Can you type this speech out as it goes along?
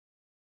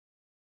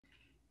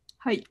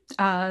Hi,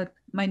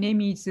 my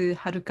name is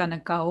Haruka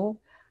Nakao,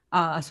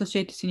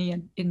 Associate Senior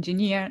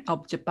Engineer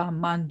of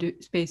Japan Manned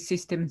Space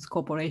Systems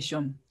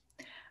Corporation.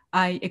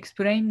 I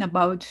explain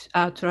about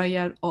a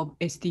trial of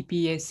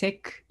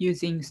STPA-SEC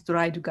using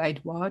Stride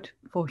Guide Word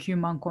for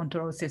Human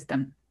Control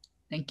System.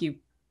 Thank you.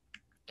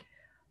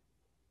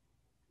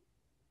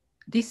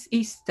 This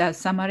is the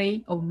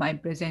summary of my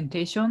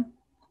presentation.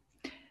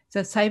 The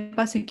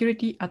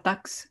cybersecurity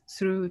attacks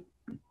through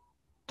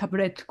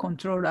tablet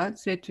controller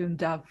threaten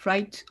the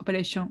flight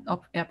operation of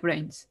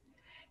airplanes.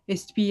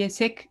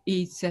 STPA-SEC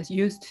is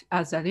used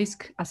as a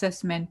risk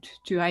assessment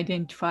to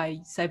identify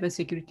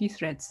cybersecurity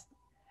threats.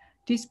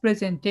 This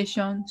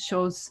presentation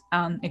shows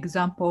an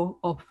example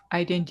of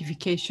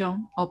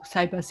identification of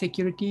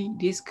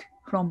cybersecurity risk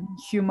from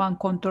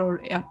human-controlled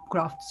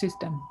aircraft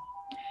system.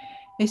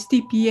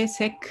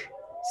 STPA-SEC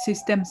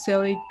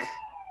system-theoretic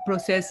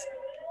process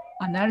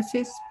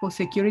analysis for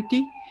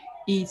security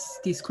is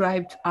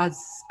described as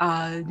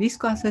a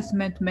risk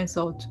assessment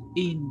method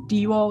in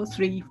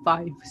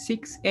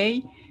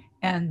DO356A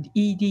and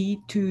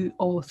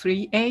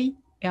ED203A,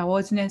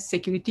 Airworthiness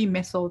security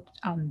method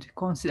and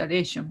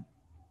consideration.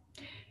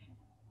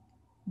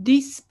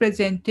 This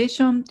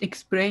presentation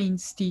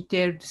explains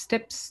detailed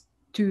steps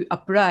to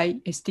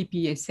apply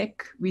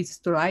STPA-SEC with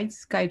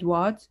Stride's guide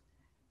words.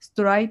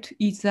 Stride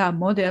is a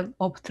model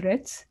of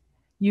threats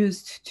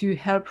used to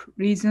help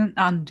reason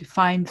and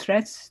define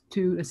threats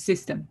to a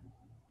system.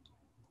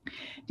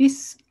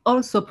 This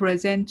also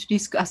presents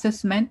risk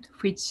assessment,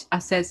 which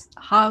assess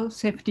how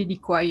safety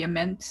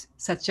requirements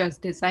such as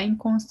design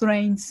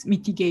constraints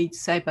mitigate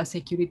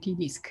cybersecurity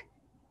risk.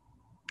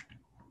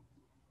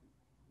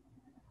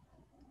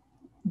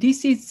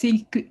 This is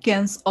the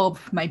sequence of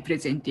my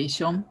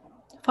presentation.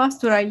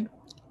 First, I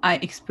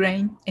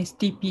explain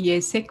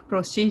STPA-SEC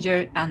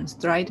procedure and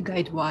Stride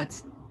guide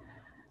words.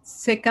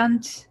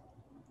 Second,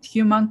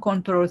 human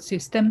control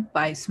system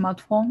by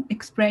smartphone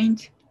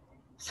explained.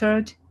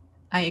 Third,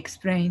 I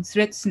explain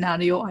threat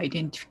scenario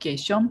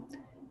identification.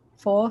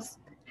 Fourth,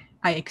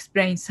 I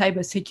explain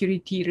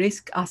cybersecurity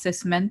risk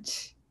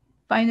assessment.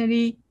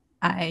 Finally,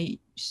 I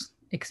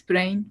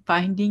explain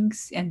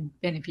findings and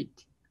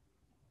benefit.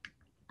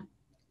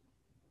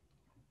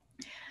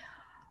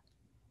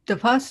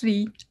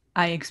 Firstly,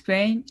 I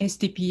explain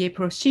STPA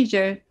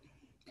procedure.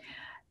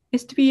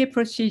 STPA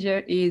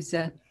procedure is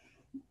a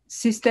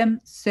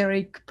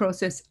system-theoretic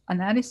process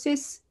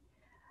analysis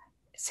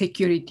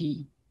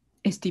security.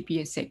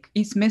 STPA-SEC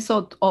is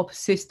method of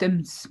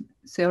systems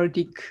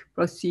theoretic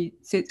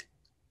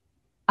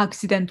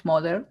accident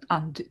model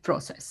and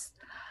process.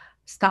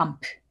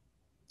 STAMP.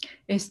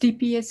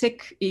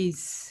 STPA-SEC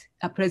is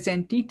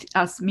presented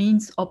as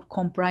means of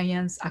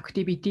compliance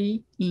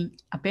activity in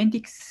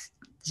Appendix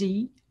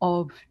G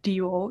of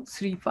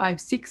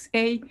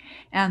DO356A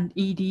and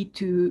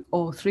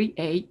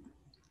ED203A.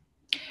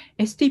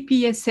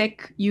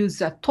 STPA-SEC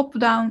uses a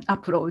top-down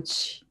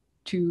approach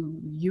to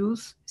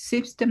use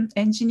system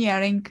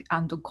engineering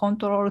and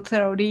control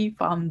theory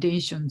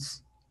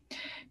foundations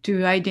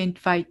to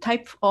identify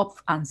type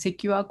of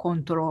unsecure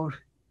control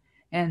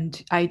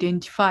and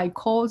identify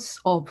cause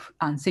of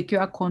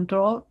unsecure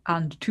control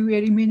and to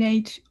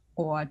eliminate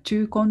or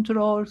to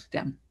control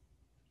them.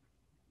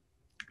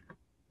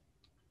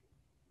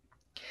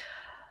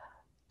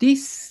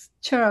 This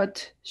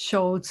chart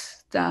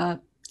shows the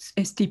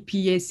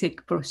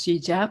STPA-SEC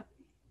procedure.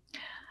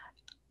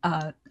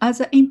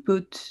 As an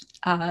input,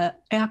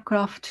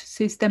 aircraft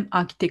system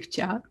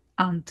architecture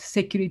and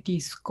security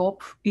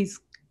scope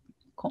is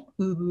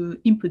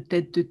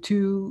inputted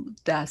to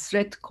the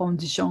threat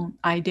condition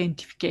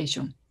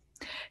identification.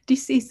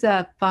 This is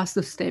the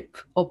first step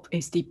of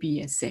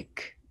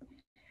STPA-SEC.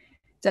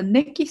 The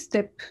next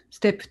step,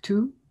 step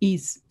 2,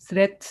 is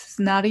threat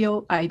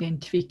scenario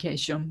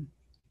identification.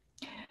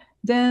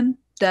 Then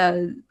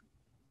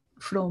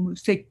from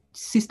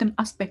system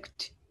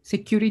aspect,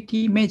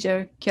 security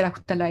measure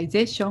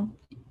characterization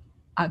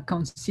are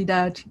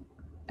considered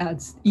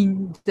as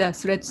in the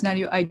threat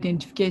scenario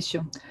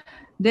identification.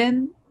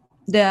 Then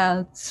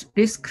the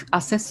risk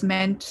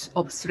assessment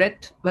of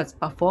threat was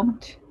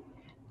performed.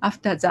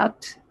 After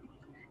that,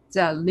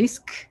 the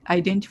risk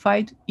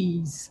identified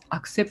is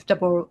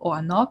acceptable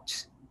or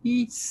not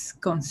is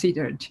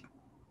considered.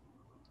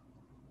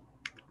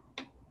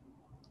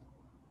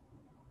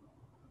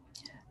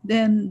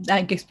 Then I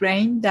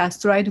explain the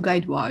Stride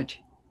guide word.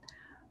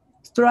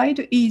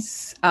 Stride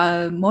is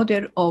a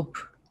model of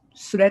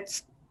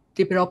threats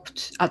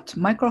developed at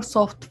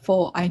Microsoft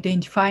for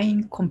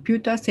identifying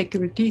computer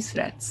security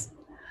threats.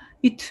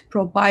 It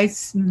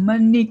provides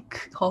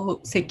numeric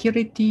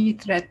security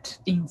threat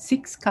in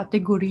 6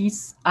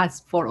 categories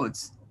as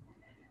follows: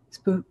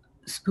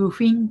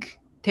 spoofing,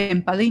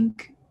 tampering,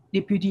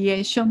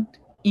 repudiation,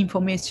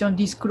 information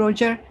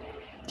disclosure,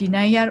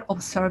 denial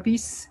of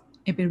service,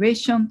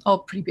 evaluation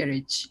of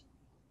privilege.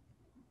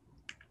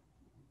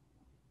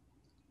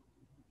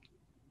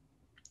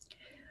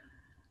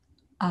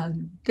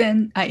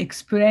 Then I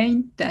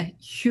explain the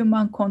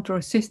human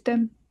control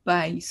system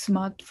by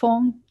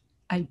smartphone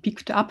I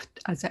picked up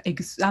as an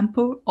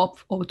example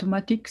of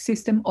automatic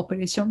system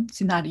operation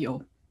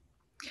scenario.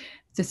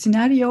 The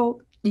scenario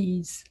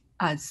is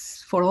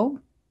as follows.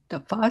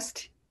 The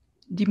first,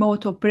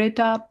 remote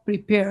operator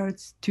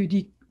prepares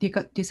to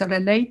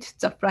decelerate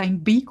the flying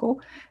vehicle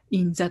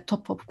in the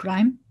top of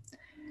climb.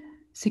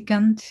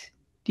 Second,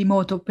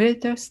 remote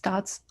operator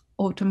starts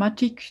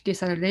automatic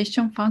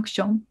deceleration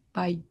function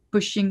by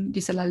pushing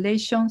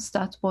deceleration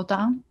start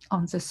button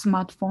on the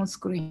smartphone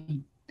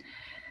screen.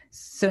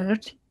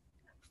 Third,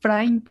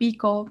 flying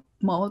vehicle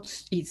mode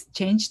is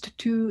changed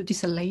to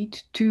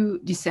decelerate to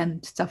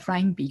descend the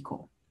flying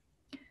vehicle.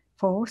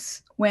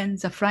 Fourth, when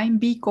the flying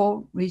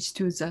vehicle reaches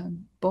to the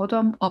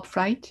bottom of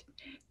flight,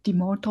 the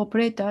remote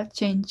operator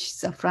changes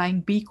the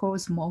flying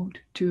vehicle's mode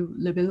to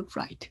level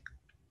flight.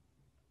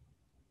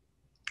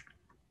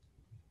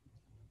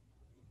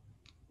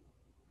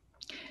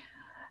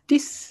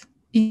 This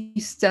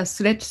is the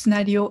threat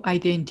scenario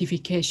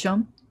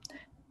identification.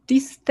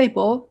 This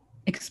table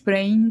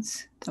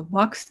explains the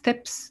work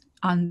steps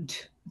and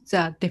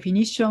the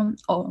definition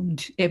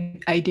and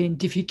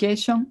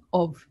identification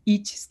of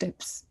each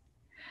steps.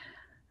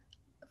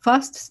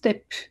 First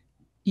step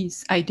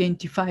is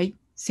identify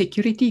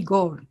security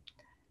goal.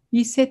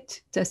 We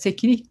set the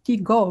security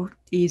goal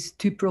is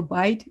to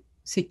provide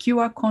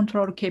secure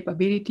control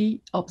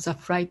capability of the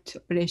flight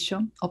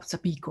operation of the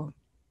vehicle.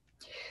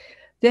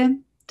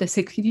 Then the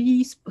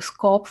security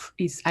scope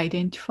is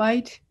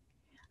identified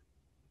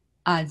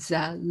as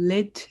a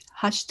red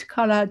hashed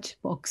colored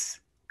box.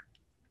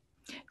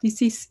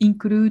 This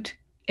include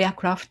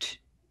aircraft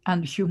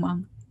and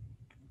human.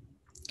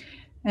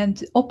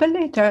 And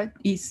operator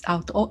is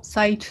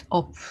outside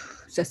of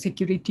the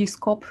security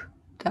scope.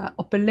 The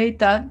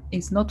operator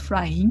is not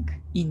flying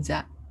in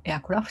the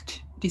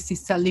aircraft. This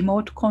is a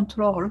remote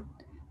control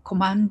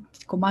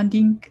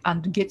commanding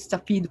and gets the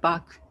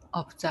feedback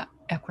of the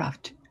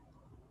aircraft.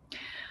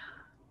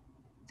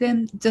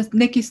 Then the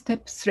next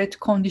step, threat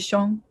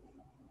condition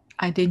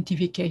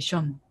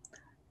identification.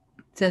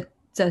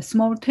 The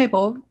small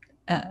table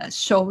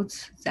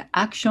shows the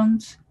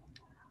actions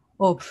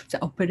of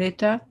the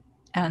operator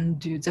and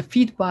the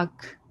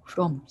feedback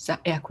from the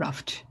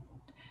aircraft.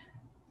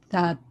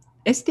 The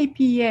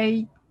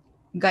STPA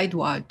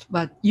guideword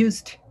was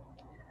used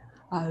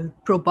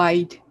not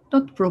provide,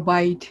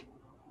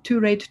 too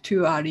late,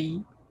 too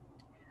early,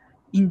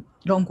 in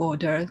long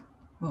order.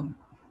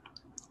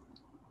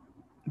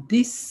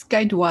 These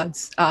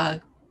guidewords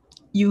are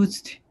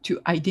used to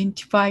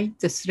identify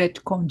the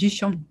threat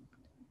condition.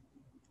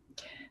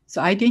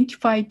 So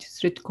identified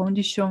threat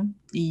condition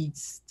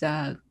is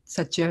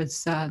such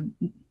as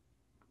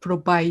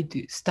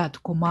provide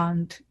start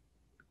command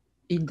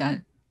in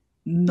the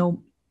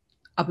no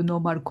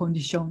abnormal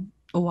condition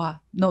or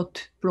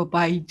not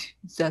provide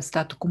the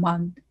start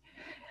command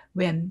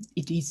when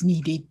it is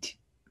needed,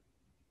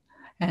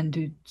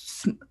 and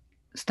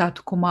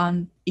start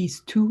command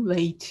is too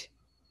late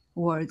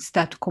or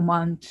start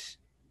command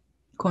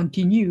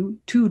continue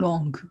too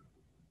long.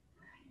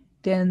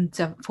 Then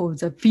for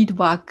the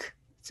feedback,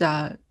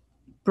 the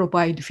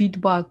provide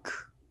feedback,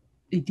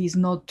 it is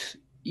not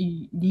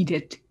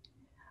needed,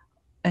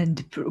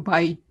 and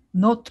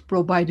not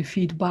provide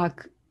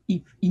feedback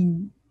if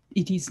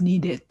it is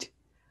needed.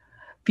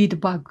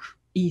 Feedback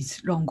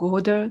is long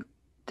order,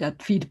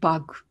 that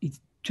feedback is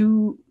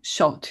too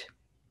short.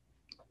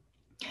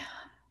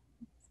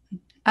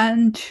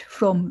 And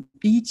from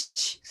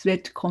each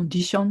threat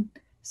condition,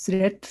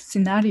 threat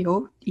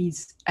scenario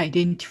is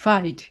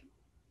identified.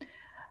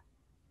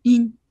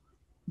 In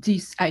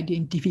this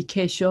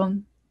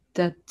identification,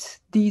 that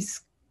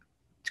this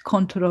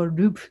control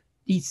loop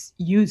is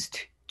used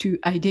to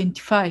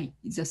identify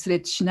the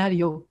threat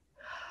scenario.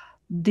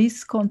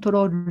 This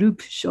control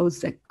loop shows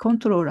the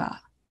controller,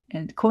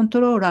 and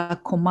controller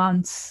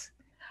commands,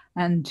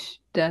 and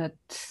that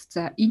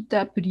the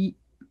interpret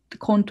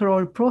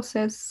control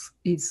process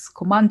is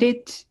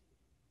commanded,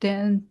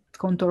 then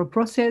control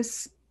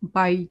process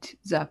by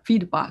the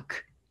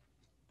feedback.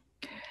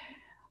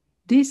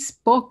 This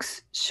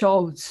box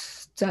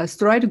shows the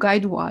stride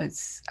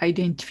guidewords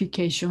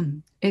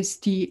identification,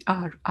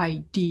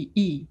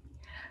 STRIDE.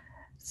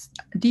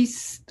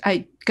 This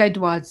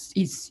guidewords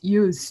is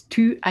used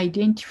to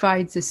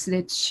identify the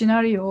threat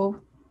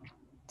scenario,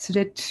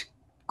 threat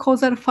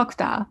causal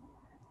factor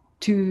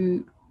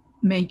to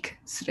make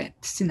threat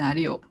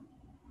scenario.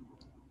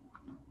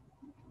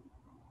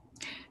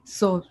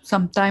 So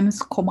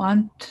sometimes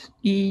command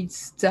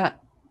is the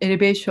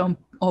elevation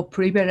of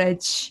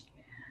privilege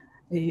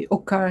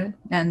occur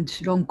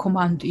and wrong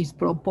command is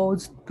provided,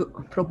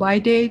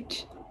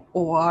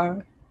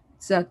 or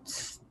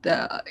that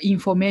the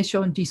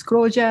information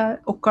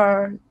disclosure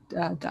occur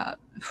the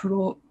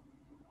flow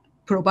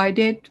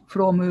provided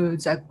from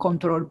the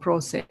control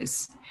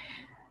process.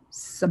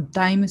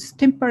 Sometimes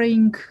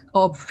tampering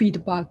of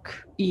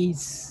feedback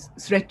is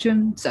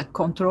threaten the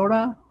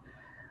controller,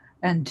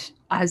 and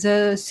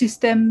other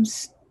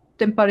systems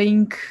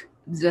tampering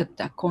the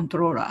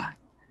controller.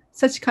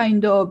 Such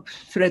kind of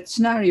threat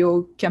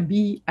scenario can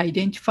be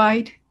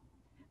identified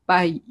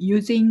by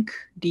using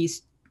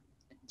these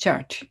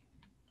chart.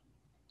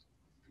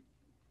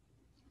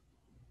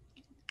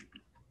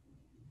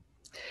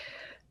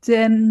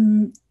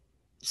 Then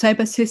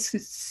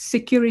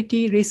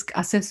cybersecurity risk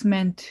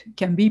assessment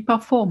can be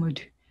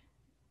performed.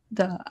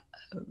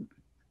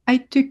 I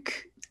took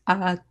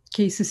a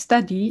case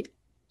study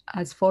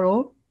as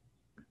follows.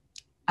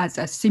 As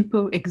a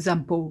simple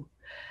example,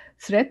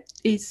 threat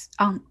is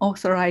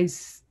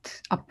unauthorized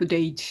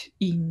update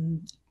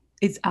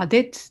is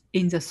added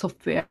in the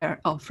software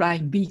of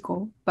flying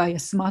vehicle by a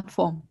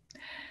smartphone.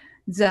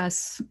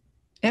 Thus,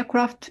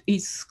 aircraft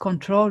is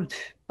controlled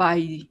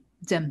by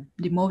them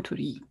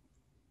remotely.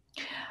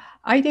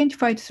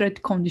 Identified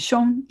threat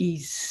condition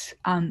is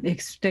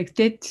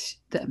unexpected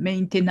the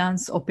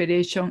maintenance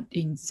operation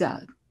in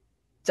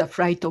the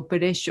flight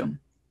operation.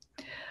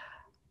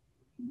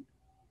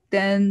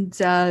 Then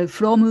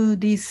from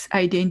this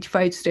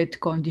identified threat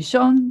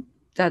condition,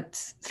 that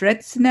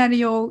threat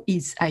scenario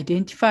is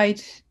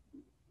identified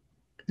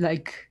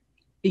like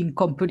in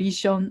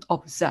completion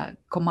of the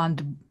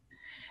command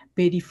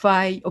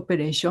verify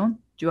operation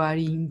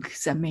during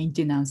the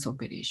maintenance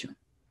operation.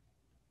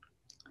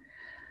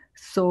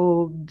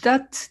 So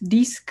that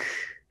risk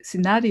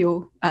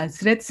scenario,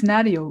 threat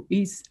scenario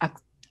is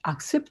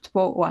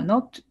acceptable or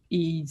not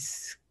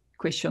is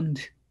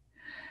questioned.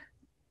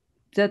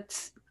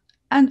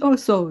 And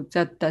also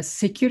that the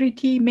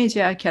security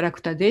measure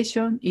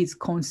characterization is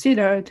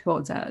considered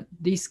for the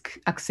risk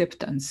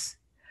acceptance.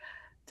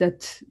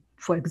 That,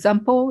 for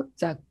example,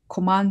 the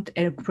command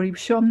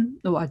encryption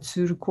or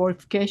tool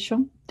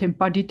qualification,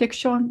 temper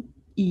detection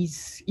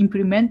is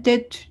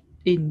implemented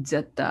in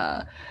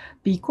that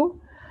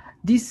vehicle.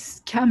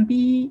 This can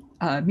be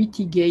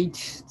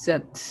mitigate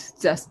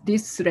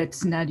this threat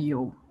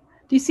scenario.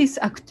 This is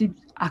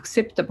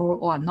acceptable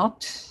or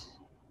not.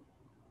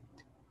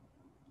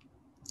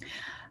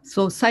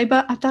 So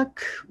cyber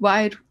attack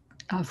while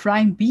a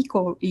flying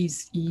vehicle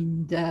is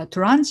in the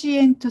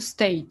transient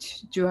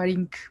state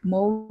during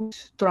mode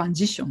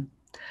transition.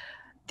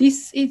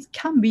 This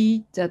can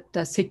be that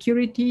the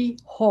security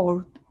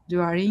hold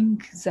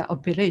during the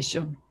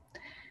operation.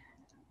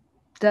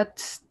 That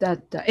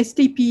the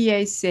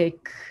STPA-SEC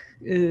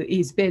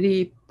is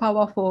very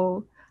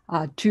powerful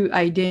to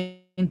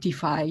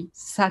identify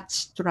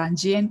such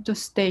transient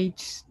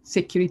state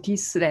security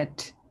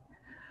threat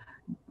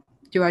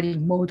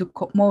during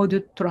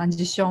mode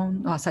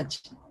transition or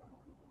such,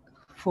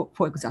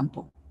 for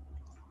example.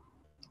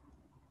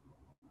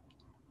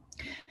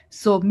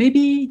 So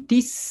maybe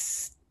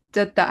this,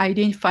 that the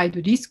identified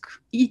risk,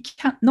 it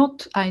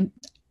cannot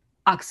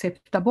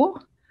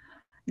acceptable,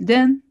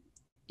 then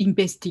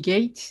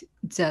investigate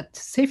that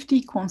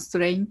safety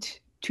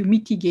constraint to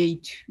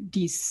mitigate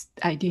this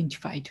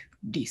identified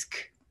risk.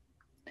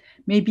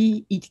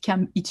 Maybe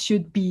it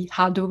should be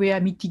hardware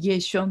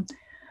mitigation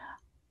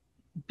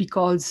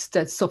because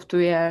the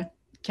software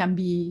can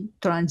be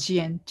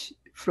transient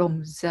from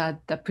the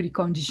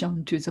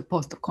precondition to the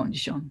post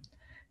condition.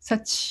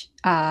 Such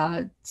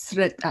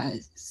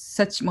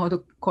such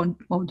mode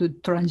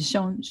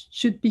transition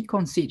should be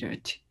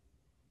considered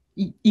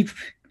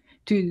if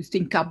to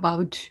think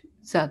about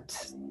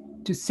that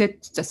to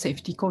set the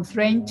safety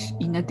constraint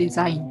in a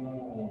design.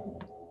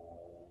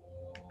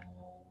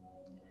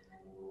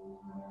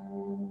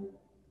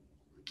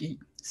 Okay,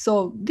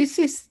 so this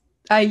is,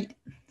 I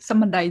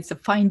summarize the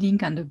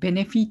finding and the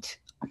benefit.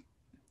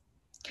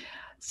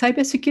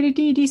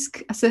 Cybersecurity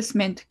risk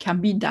assessment can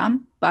be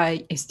done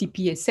by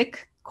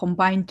STPA-SEC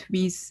combined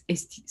with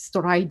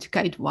STRIDE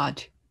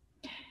guideword.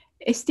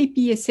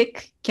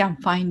 STPA-SEC can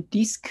find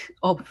risk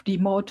of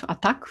remote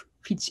attack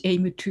which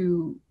aim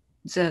to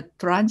the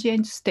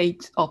transient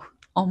state of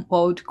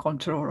onboard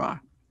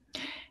controller.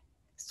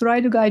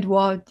 STRIDE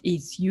guideword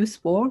is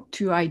useful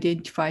to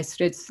identify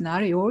threat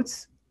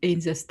scenarios in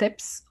the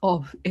steps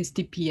of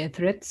STPA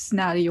threat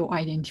scenario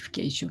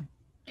identification.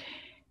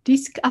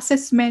 Risk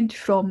assessment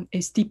from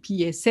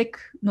STPA-SEC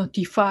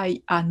notify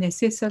a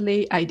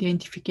necessary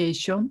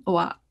identification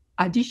or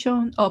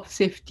addition of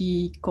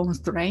safety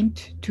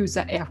constraint to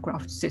the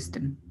aircraft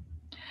system.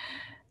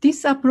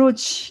 This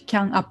approach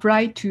can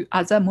apply to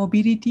other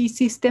mobility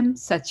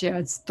systems such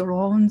as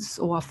drones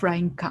or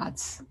flying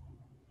cars.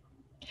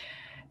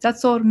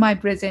 That's all my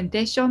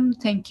presentation.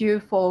 Thank you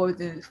for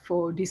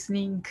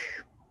listening.